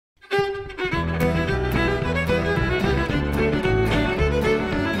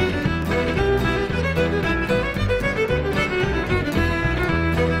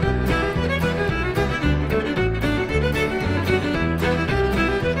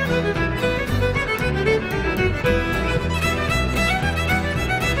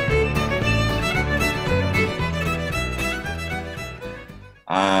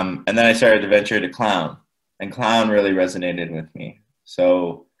And then I started to venture to clown, and clown really resonated with me.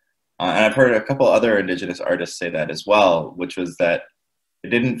 So, and I've heard a couple other Indigenous artists say that as well, which was that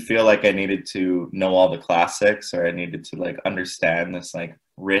it didn't feel like I needed to know all the classics, or I needed to like understand this like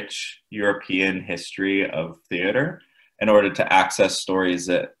rich European history of theater in order to access stories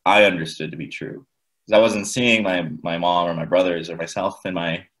that I understood to be true. Because I wasn't seeing my mom or my brothers or myself in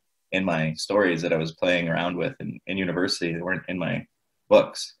my stories that I was playing around with in university. They weren't in my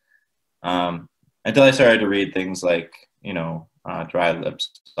books. Until I started to read things like, you know, Dry Lips,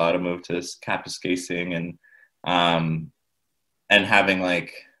 How to Move to Kapuskasing, and having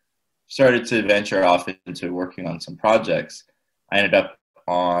like started to venture off into working on some projects, I ended up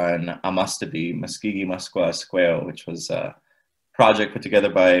on A Musta Be, Muskegee Muskwa Esqueo, which was a project put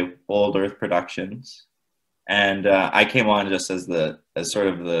together by Bold Earth Productions. And I came on just as sort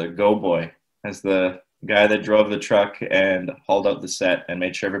of the go boy, as the guy that drove the truck and hauled out the set and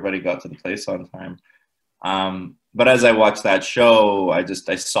made sure everybody got to the place on time. But as I watched that show, I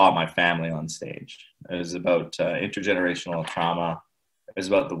saw my family on stage. It was about intergenerational trauma. It was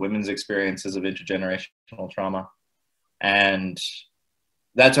about the women's experiences of intergenerational trauma. And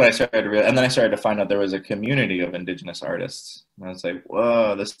that's when I started to realize, and then I started to find out there was a community of Indigenous artists. And I was like,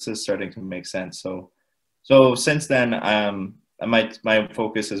 whoa, this is starting to make sense. So since then, my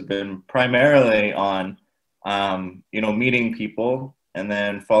focus has been primarily on, you know, meeting people and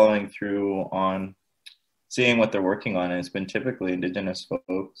then following through on seeing what they're working on. And it's been typically Indigenous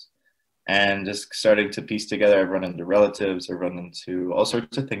folks, and just starting to piece together. I've run into relatives, I've run into all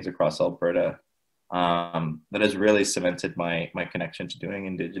sorts of things across Alberta that has really cemented my connection to doing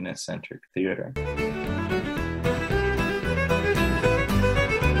Indigenous-centric theater.